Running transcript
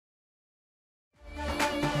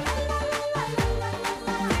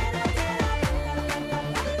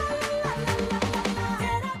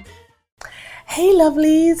Hey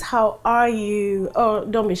lovelies, how are you? Oh,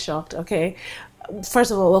 don't be shocked, okay? First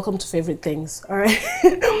of all, welcome to Favorite Things, all right?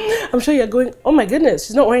 I'm sure you're going, oh my goodness,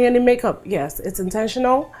 she's not wearing any makeup. Yes, it's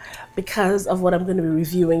intentional because of what I'm going to be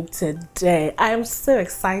reviewing today. I am so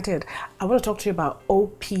excited. I want to talk to you about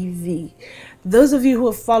OPV. Those of you who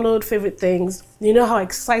have followed Favorite Things, you know how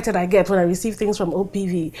excited I get when I receive things from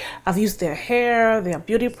OPV. I've used their hair, their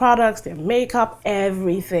beauty products, their makeup,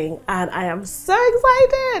 everything, and I am so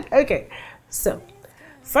excited. Okay. So,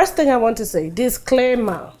 first thing I want to say,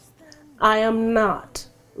 disclaimer, I am not,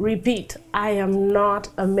 repeat, I am not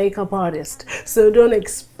a makeup artist, so don't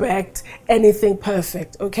expect anything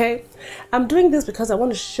perfect, okay? I'm doing this because I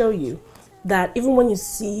want to show you that even when you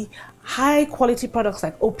see high quality products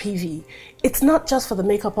like OPV, it's not just for the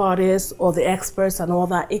makeup artists or the experts and all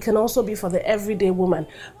that. It can also be for the everyday woman,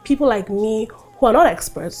 people like me who are not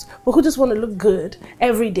experts, but who just want to look good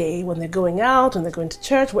every day when they're going out, when they're going to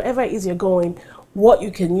church, wherever it is you're going, what you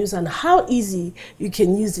can use and how easy you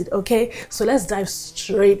can use it, okay? So let's dive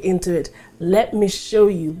straight into it. Let me show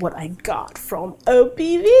you what I got from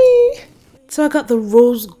OPV. So I got the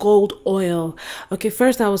rose gold oil. Okay,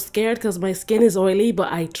 first I was scared because my skin is oily,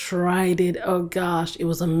 but I tried it. Oh gosh, it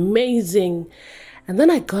was amazing. And then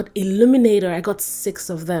I got illuminator. I got 6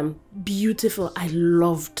 of them. Beautiful. I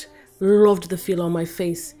loved the feel on my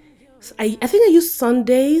face. I think I use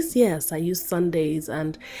Sundays. Yes, I use Sundays,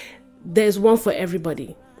 and there's one for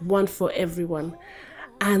everybody, one for everyone.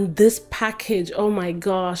 And this package, oh my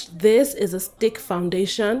gosh, this is a stick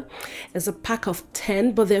foundation. It's a pack of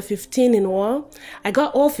 10, but there are 15 in all. I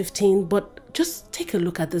got all 15, but just take a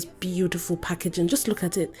look at this beautiful packaging. Just look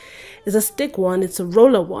at it. It's a stick one, it's a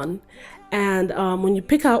roller one. And when you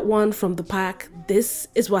pick out one from the pack, this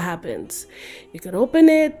is what happens. You can open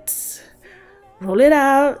it, roll it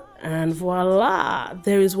out, and voila,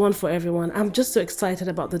 there is one for everyone. I'm just so excited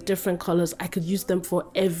about the different colors. I could use them for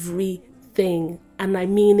everything, and I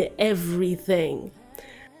mean everything.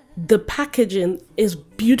 The packaging is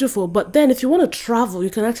beautiful, but then if you want to travel, you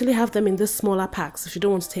can actually have them in this smaller packs if you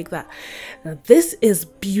don't want to take that. Now, this is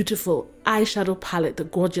beautiful eyeshadow palette, the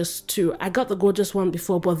Gorgeous 2. I got the Gorgeous one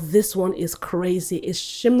before, but this one is crazy. It's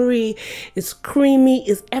shimmery, it's creamy,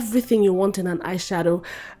 it's everything you want in an eyeshadow.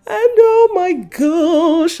 And oh my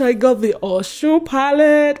gosh, I got the Osho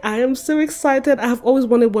palette. I am so excited. I have always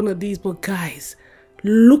wanted one of these, but guys,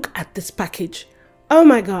 look at this package. Oh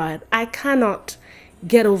my god, I cannot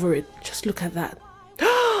get over it. Just look at that.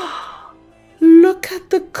 Look at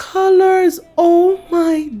the colors. Oh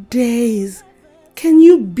my days. Can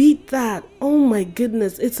you beat that? Oh my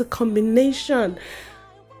goodness. It's a combination.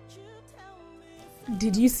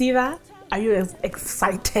 Did you see that? Are you as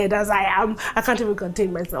excited as I am? I can't even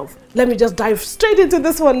contain myself. Let me just dive straight into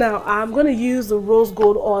this one now. I'm going to use the rose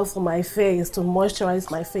gold oil for my face to moisturize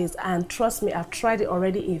my face. And trust me, I've tried it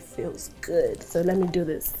already. It feels good. So let me do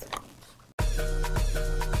this.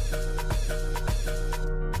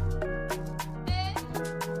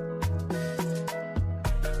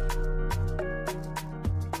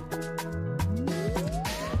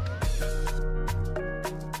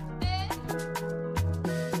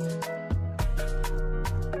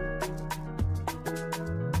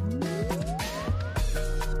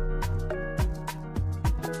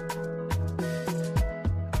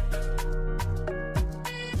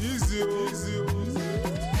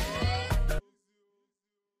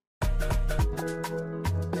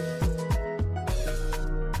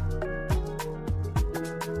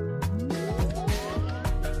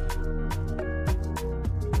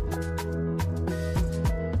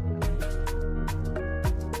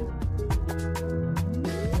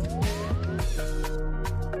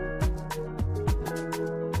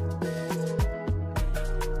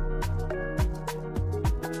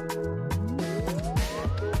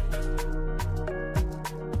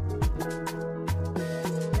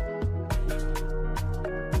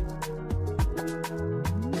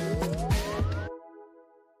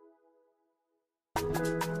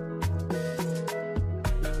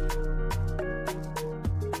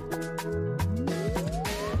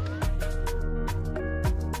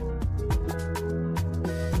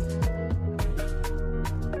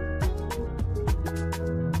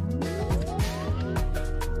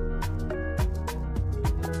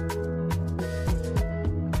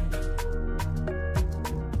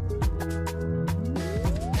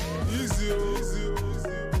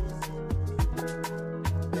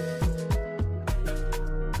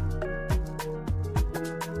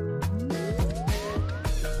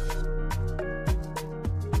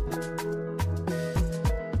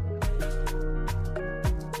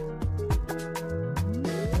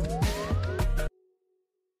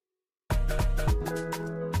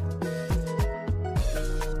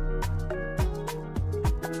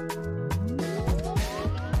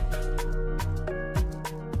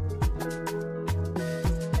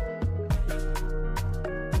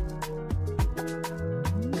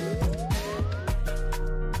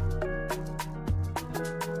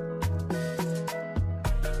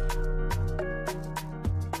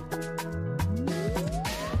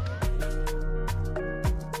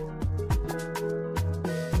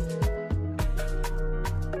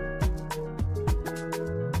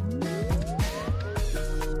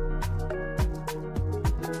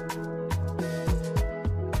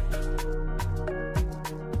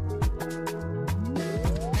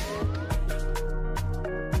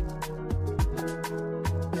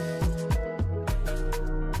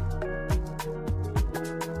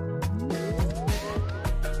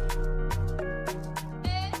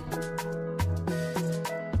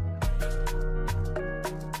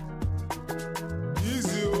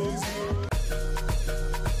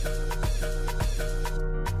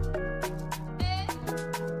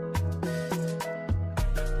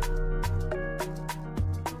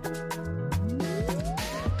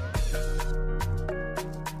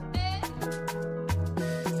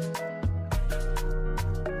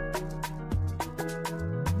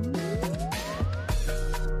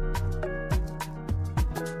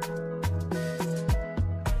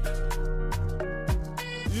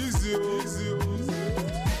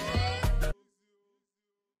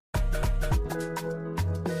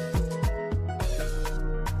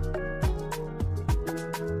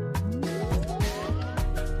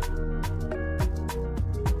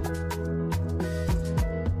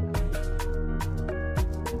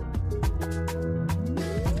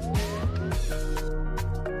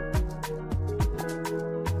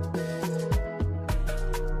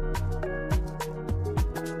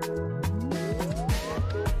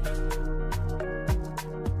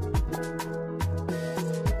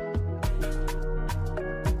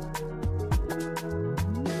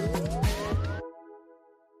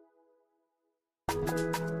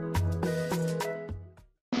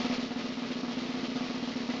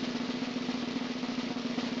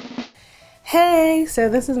 Hey, so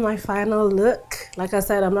this is my final look. Like I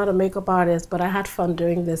said, I'm not a makeup artist, but I had fun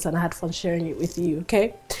doing this and I had fun sharing it with you,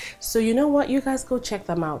 okay? So you know what? You guys go check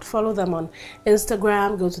them out. Follow them on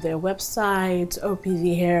Instagram. Go to their website,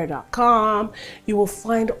 opvhair.com. You will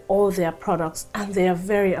find all their products and they are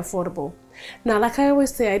very affordable. Now, like I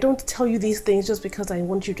always say, I don't tell you these things just because I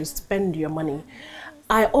want you to spend your money.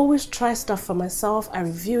 I always try stuff for myself. I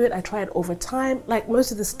review it. I try it over time. Like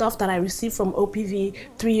most of the stuff that I received from OPV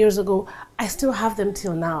 3 years ago, I still have them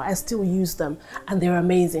till now. I still use them and they're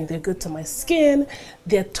amazing. They're good to my skin.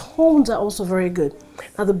 Their tones are also very good.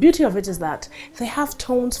 Now the beauty of it is that they have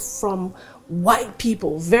tones from white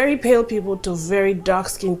people, very pale people, to very dark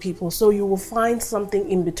skinned people. So you will find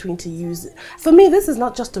something in between to use. For me, this is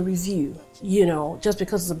not just a review, you know, just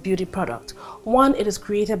because it's a beauty product. One, it is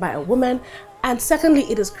created by a woman. And secondly,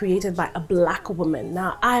 it is created by a black woman.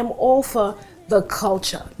 Now, I'm all for the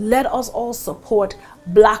culture. Let us all support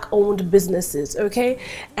black-owned businesses, okay?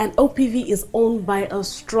 And OPV is owned by a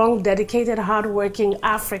strong, dedicated, hardworking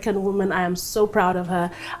African woman. I am so proud of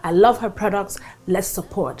her. I love her products. Let's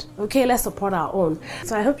support, okay? Let's support our own.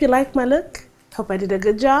 So I hope you liked my look. Hope I did a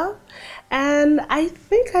good job. And I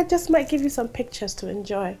think I just might give you some pictures to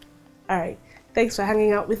enjoy. All right. Thanks for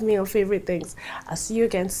hanging out with me on Favorite Things. I'll see you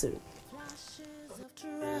again soon.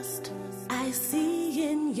 I see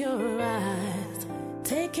in your eyes,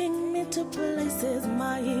 taking me to places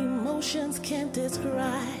my emotions can't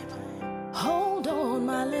describe. Hold on,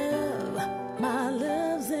 my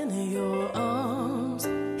love's in your arms,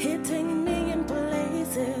 hitting me in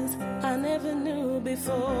places I never knew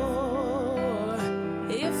before.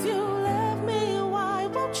 If you love me, why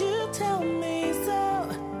won't you tell me so?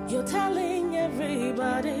 You're telling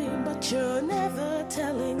everybody, but you're never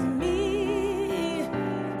telling me.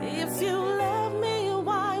 If you love me,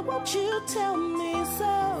 why won't you tell me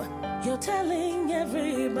so? You're telling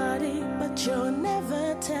everybody, but you're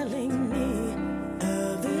never telling me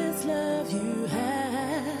of this love you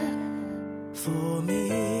have for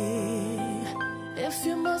me. If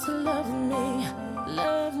you must love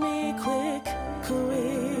me quick,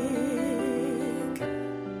 quick.